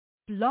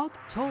Blog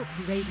Talk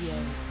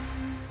Radio.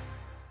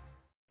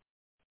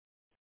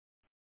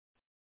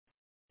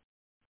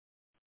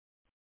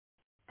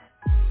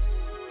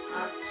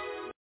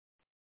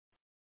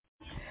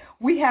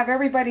 We have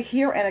everybody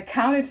here and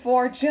accounted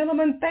for.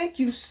 Gentlemen, thank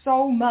you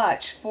so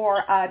much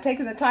for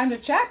taking the time to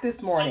chat this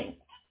morning.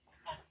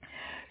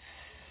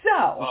 So,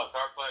 it's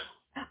our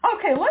pleasure.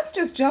 Okay, let's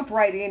just jump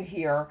right in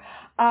here.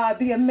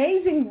 The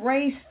Amazing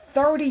Race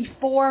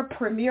 34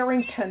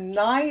 premiering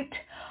tonight,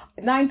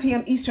 9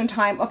 p.m. Eastern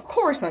Time, of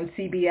course, on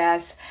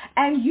CBS.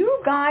 And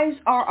you guys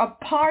are a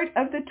part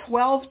of the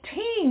 12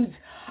 teams.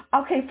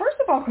 Okay, first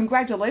of all,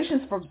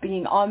 congratulations for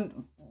being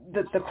on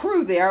the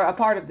crew there, a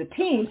part of the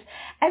teams.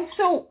 And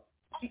so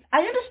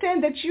I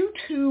understand that you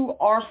two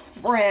are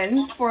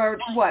friends for,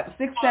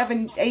 6,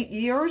 7, 8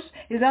 years?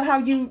 Is that how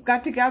you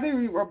got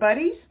together? You were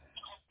buddies?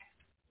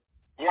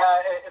 Yeah,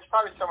 it's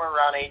probably somewhere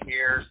around 8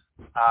 years.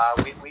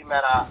 We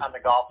met on the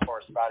golf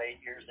course about 8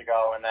 years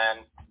ago, and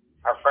then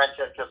our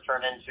friendship just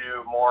turned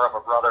into more of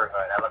a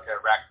brotherhood. I look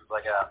at Rex as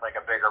like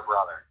a bigger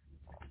brother.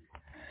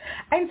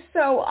 And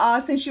so,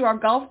 since you are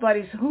golf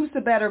buddies, who's the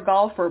better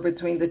golfer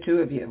between the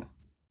two of you?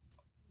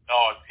 No,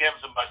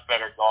 Tim's a much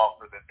better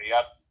golfer than me.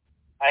 I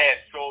had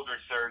shoulder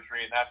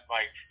surgery, and that's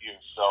my excuse.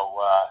 So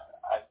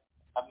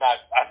I'm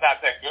not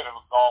that good of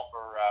a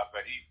golfer,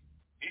 but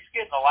he's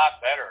getting a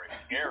lot better. It's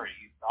scary.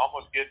 He's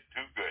almost getting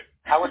too good.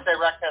 I would say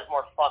Rex has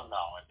more fun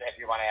though. If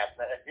you want to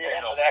answer that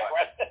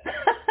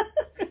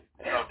question.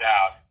 No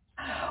doubt.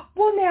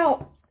 Well,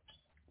 now,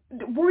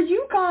 were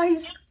you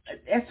guys,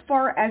 as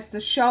far as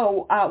the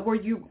show, were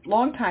you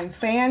longtime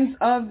fans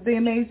of The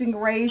Amazing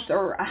Race,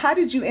 or how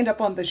did you end up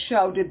on the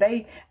show? Did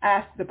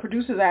the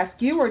producers ask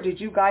you, or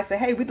did you guys say,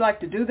 hey, we'd like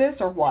to do this,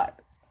 or what?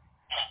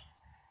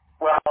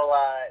 Well,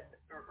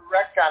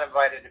 Rex got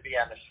invited to be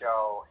on the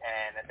show,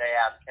 and they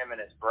asked him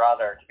and his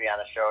brother to be on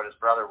the show, and his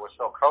brother was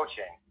still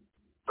coaching.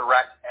 So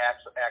Rex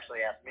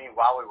actually asked me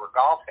while we were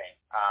golfing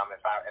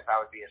if I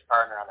would be his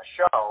partner on the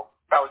show,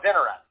 if I was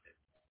interested.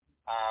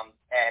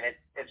 And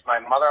it's my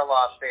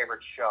mother-in-law's favorite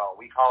show.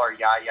 We call her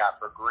Yaya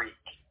for Greek,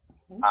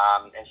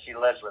 and she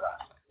lives with us.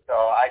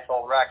 So I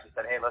told Rex, I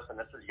said, hey, listen,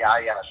 this is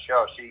Yaya's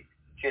show. She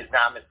has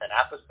not missed an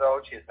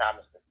episode. She has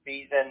not missed a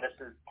season. This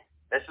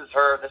is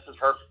her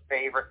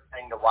favorite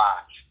thing to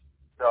watch.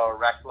 So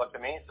Rex looked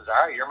at me and says,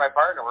 all right, you're my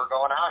partner. We're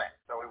going on it.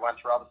 So we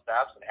went through all the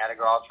steps and had to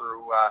go all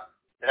through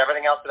and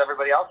everything else that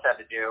everybody else had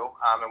to do,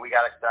 and we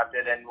got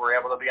accepted and were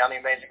able to be on The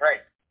Amazing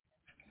Race.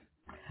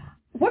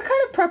 What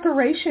kind of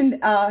preparation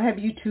have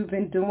you two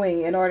been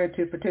doing in order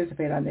to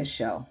participate on this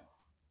show?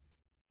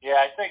 Yeah,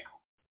 I think,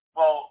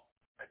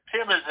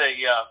 Tim is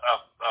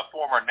a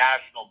former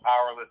national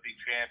powerlifting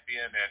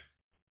champion,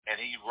 and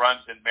he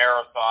runs in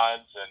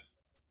marathons, and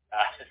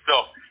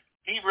so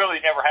he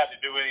really never had to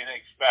do anything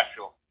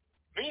special.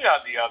 Me,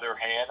 on the other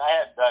hand, I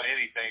hadn't done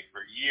anything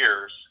for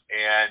years,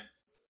 and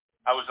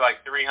I was like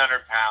 300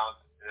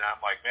 pounds, and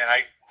I'm like, man,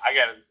 I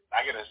gotta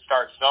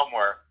start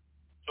somewhere.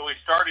 So we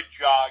started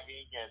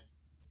jogging,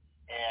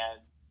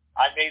 and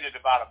I made it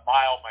about a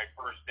mile my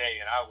first day,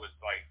 and I was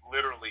like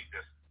literally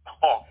just,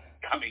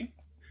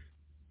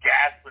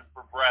 gasping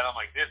for breath. I'm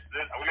like, this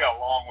we got a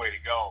long way to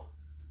go.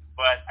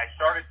 But I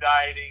started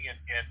dieting,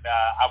 and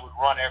I would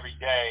run every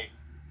day,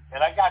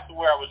 and I got to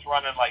where I was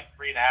running like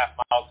 3.5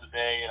 miles a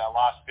day, and I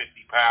lost 50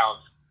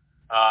 pounds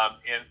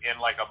in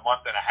like a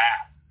month and a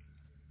half.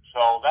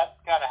 So that's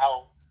kind of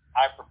how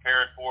I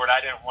prepared for it. I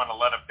didn't want to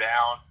let them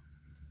down,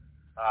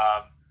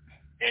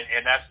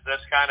 and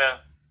that's kind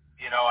of,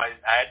 I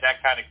had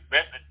that kind of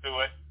commitment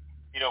to it.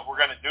 If we're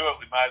going to do it,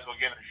 we might as well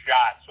give it a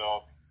shot.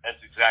 So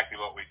that's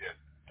exactly what we did.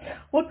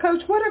 Well,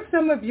 Coach, what have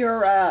some of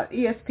your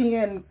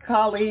ESPN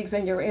colleagues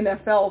and your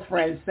NFL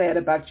friends said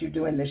about you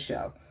doing this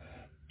show?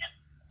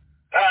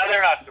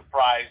 They're not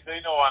surprised.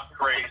 They know I'm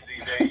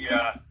crazy. They,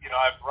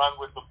 I've run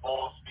with the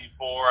Bulls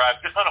before.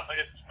 I've done it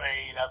in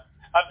Spain.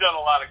 I've done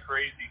a lot of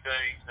crazy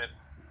things,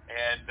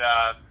 and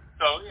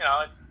so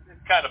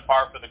it's kind of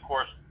par for the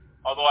course.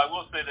 Although I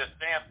will say that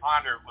Sam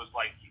Ponder was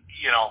like,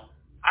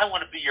 I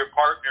want to be your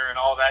partner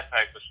and all that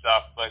type of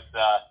stuff. But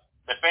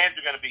the fans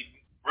are going to be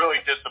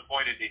really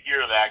disappointed to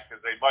hear that, because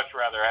they'd much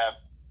rather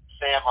have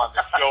Sam on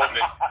the show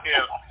than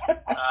Tim.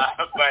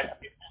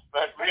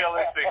 But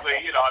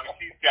realistically,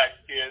 she's got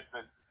kids,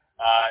 and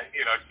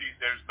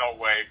there's no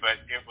way.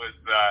 But it was,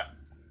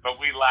 but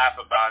we laugh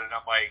about it.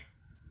 I'm like,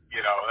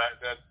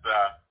 that's.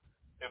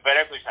 But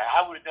everybody's like,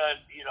 I would have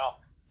done,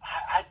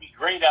 I'd be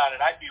great at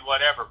it. I'd be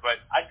whatever. But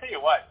I tell you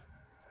what,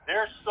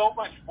 there's so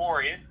much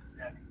more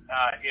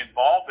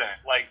involved in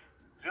it. Like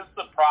just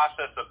the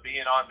process of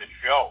being on the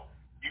show.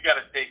 You got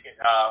to take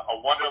a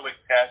Wonderlic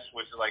test,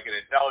 which is like an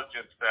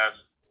intelligence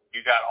test.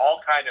 You got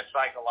all kind of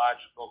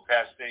psychological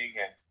testing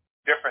and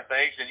different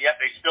things, and yet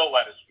they still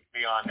let us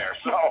be on there.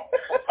 So,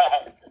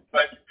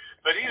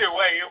 but either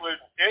way, it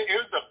was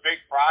a big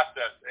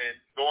process, and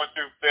going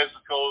through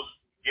physicals,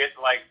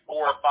 getting like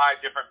 4 or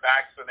 5 different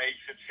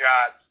vaccination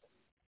shots,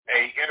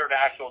 a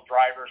international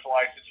driver's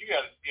license. You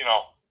got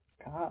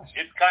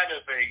it's kind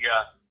of a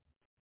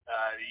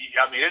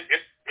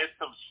it's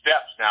some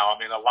steps now. I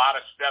mean, a lot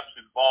of steps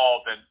involved.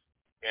 involved,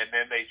 and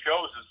then they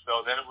chose us.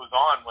 So then it was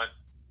on when,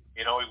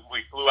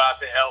 we flew out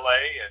to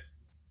L.A.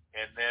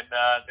 and then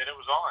it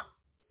was on.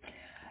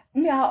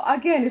 Now,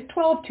 again, it's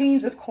 12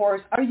 teams, of course.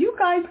 Are you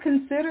guys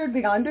considered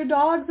the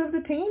underdogs of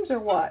the teams or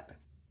what?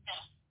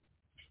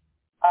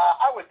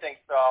 I would think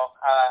so.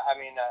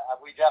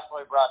 We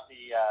definitely brought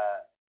the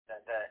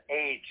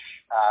age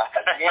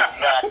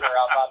factor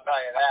up. I'll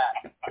tell you that.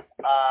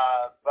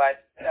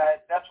 But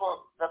that's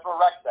what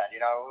Rex said.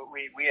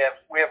 We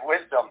have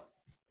wisdom.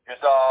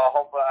 So I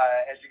hope,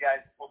 as you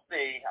guys will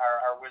see,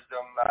 our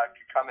wisdom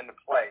could come into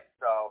play.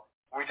 So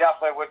we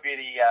definitely would be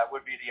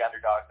the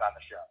underdogs on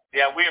the show.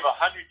 Yeah, we have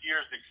 100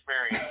 years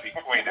experience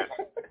between us.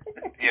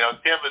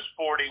 Tim is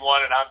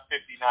 41 and I'm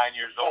 59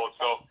 years old.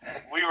 So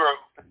we were,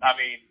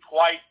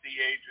 twice the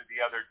age of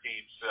the other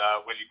teams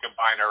when you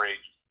combine our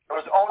ages. It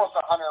was almost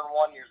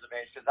 101 years of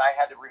age because I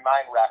had to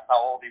remind Rex how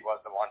old he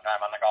was the one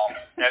time on the golf.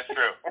 That's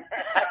true.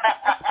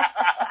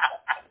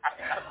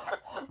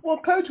 Well,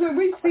 Coach, when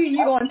we see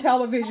you on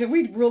television,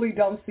 we really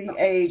don't see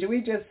age. We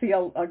just see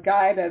a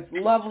guy that's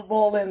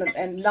lovable and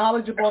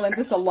knowledgeable and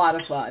just a lot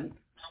of fun.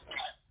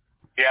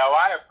 Yeah, well,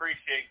 I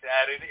appreciate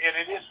that, and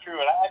it is true.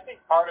 And I think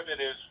part of it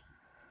is,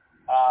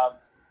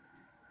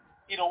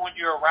 when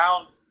you're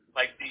around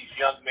like these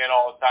young men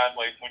all the time,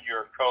 like when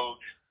you're a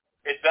coach,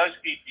 it does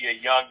keep you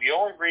young. The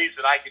only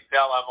reason I can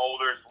tell I'm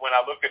older is when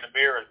I look in the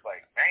mirror, it's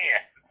like, man,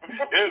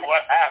 dude,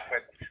 what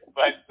happened?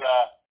 But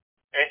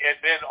and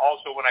then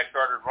also when I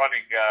started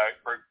running,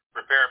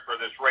 preparing for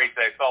this race,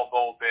 I felt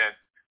old then.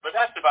 But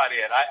that's about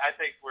it. I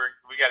think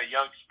we got a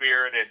young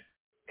spirit, and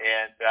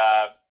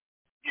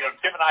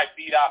Tim and I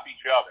feed off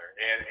each other,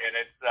 and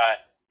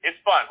it's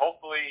fun.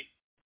 Hopefully,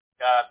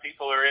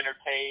 people are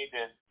entertained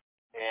and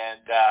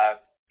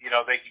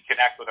they can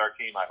connect with our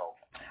team, I hope.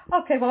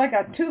 Okay, well, I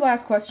got two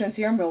last questions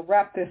here, and we'll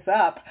wrap this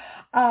up.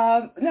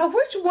 Now,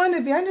 which one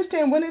of you, I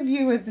understand one of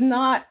you is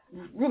not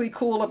really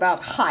cool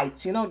about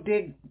heights,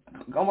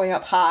 going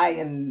up high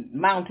and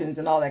mountains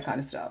and all that kind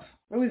of stuff.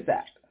 Who is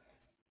that?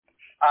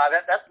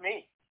 That's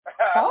me.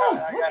 Oh,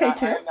 okay,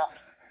 Tim.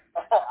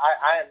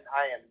 I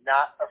am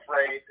not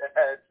afraid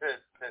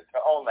to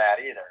own that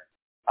either.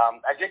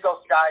 I did go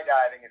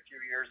skydiving a few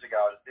years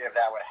ago to see if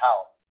that would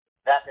help.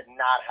 That did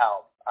not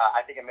help.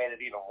 I think it made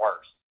it even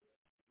worse.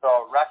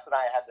 So Rex and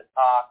I had to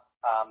talk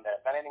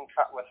that if anything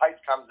with heights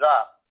comes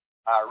up,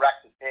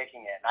 Rex is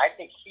taking it. And I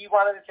think he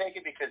wanted to take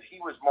it because he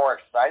was more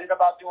excited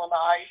about doing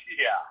the heights.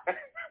 Yeah.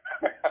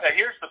 Now,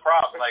 here's the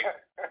problem. I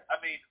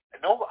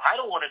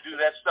don't want to do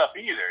that stuff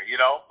either,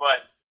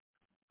 but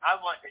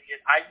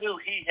I knew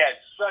he had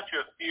such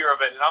a fear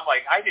of it, and I'm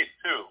like, I did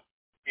too.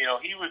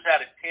 He was at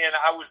a 10.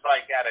 I was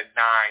like at a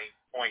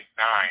 9.9.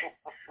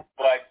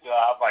 But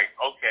I'm like,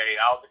 okay,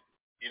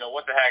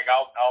 what the heck,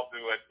 I'll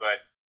do it.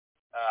 But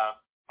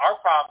our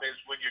problem is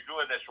when you're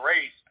doing this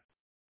race,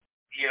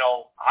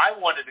 I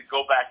wanted to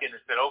go back in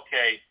and said,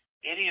 okay,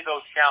 any of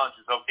those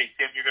challenges, okay,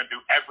 Tim, you're going to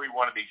do every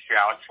one of these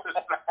challenges.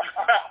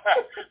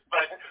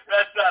 But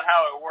that's not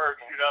how it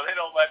works. They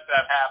don't let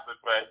that happen.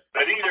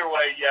 But either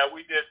way, yeah,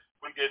 we did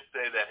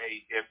say that,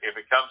 hey, if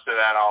it comes to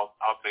that,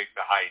 I'll take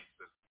the heights.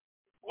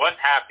 Wasn't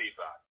happy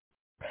about it.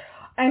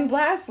 And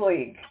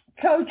lastly,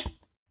 Coach,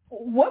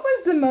 what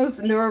was the most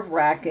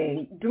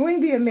nerve-wracking,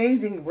 doing the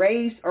Amazing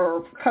Race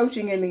or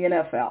coaching in the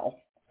NFL?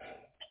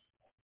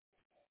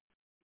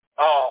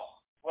 Oh,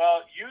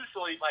 well,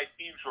 usually my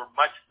teams were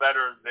much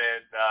better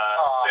than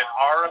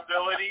our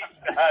abilities.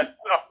 I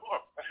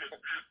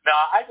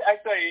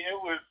tell you,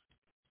 it was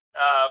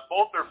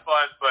both are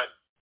fun, but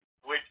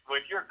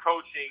when you're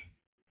coaching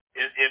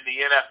in the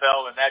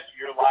NFL and that's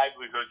your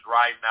livelihood's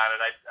riding on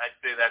it, I'd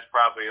say that's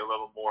probably a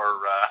little more.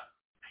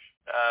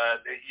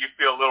 You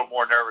feel a little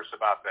more nervous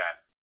about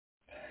that.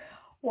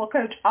 Well,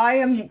 Coach, I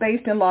am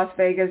based in Las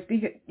Vegas.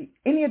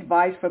 Any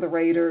advice for the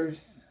Raiders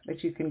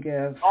that you can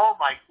give? Oh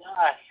my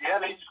gosh, yeah,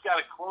 they just got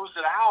to close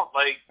it out.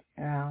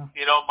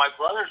 My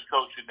brother's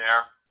coaching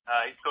there.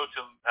 He's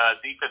coaching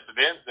defensive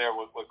ends there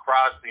with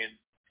Crosby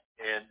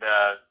and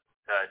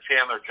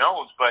Chandler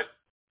Jones. But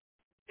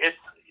it's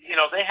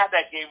they had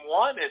that game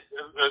won. It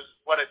was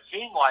what it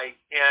seemed like,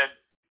 and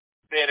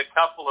they had a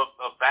couple of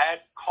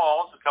bad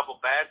calls, a couple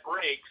of bad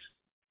breaks,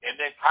 and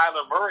then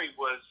Kyler Murray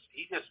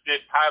just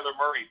did Kyler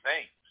Murray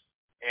things.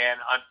 And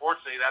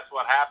unfortunately, that's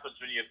what happens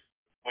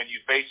when you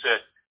face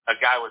a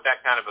guy with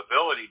that kind of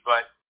ability.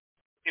 But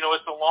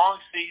it's a long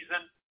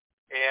season,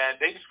 and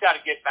they just got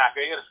to get back.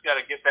 They just got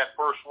to get that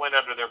first win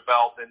under their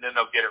belt, and then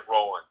they'll get it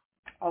rolling.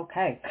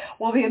 Okay.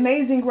 Well, The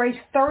Amazing Race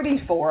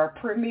 34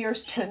 premieres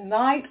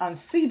tonight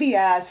on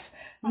CBS,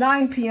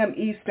 9 p.m.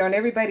 Eastern.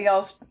 Everybody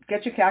else,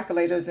 get your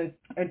calculators and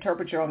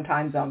interpret your own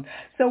time zone.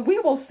 So we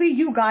will see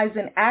you guys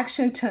in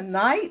action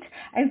tonight.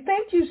 And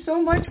thank you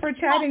so much for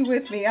chatting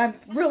with me. I've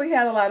really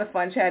had a lot of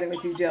fun chatting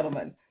with you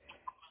gentlemen.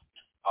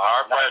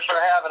 Our pleasure. Thanks for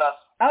having us.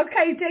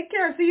 Okay, take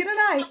care. See you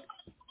tonight.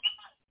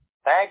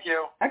 Thank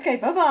you. Okay,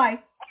 bye-bye.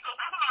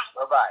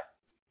 Bye-bye.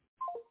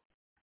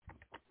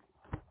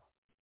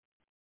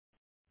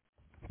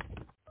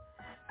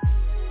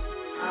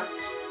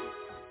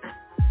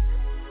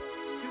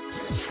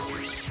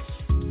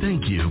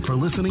 Thank you for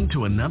listening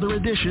to another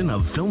edition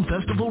of Film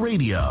Festival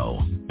Radio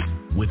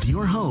with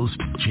your host,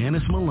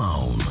 Janice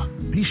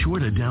Malone. Be sure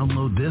to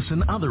download this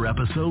and other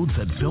episodes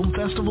at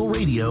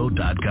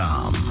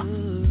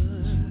filmfestivalradio.com.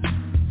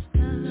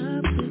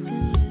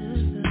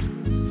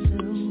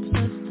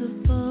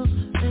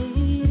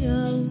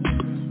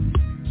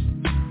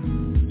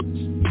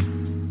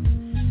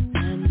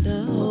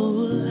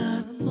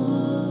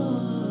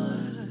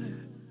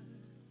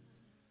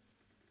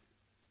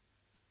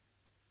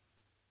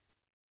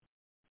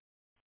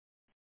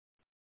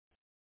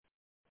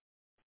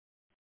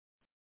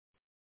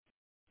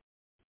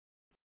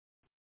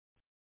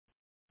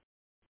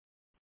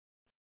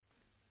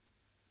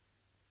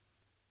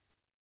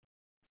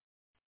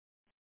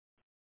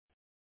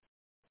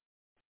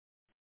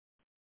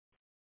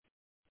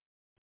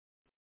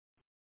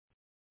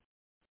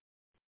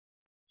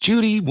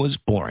 Judy was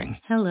boring.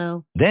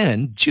 Hello.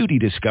 Then Judy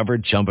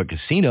discovered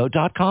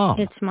ChumbaCasino.com.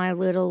 It's my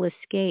little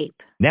escape.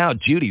 Now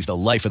Judy's the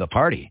life of the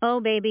party. Oh,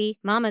 baby,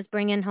 mama's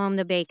bringing home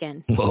the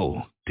bacon.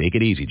 Whoa, take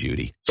it easy,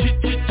 Judy.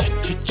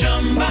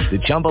 The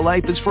Chumba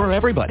life is for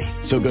everybody.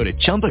 So go to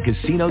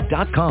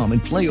ChumbaCasino.com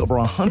and play over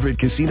 100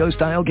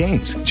 casino-style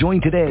games. Join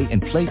today and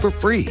play for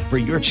free for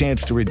your chance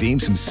to redeem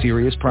some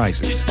serious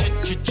prizes.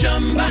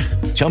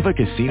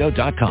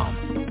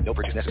 ChumbaCasino.com. No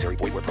purchase necessary.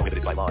 Void where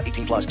prohibited by law.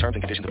 18 plus terms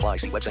and conditions apply.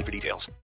 See website for details.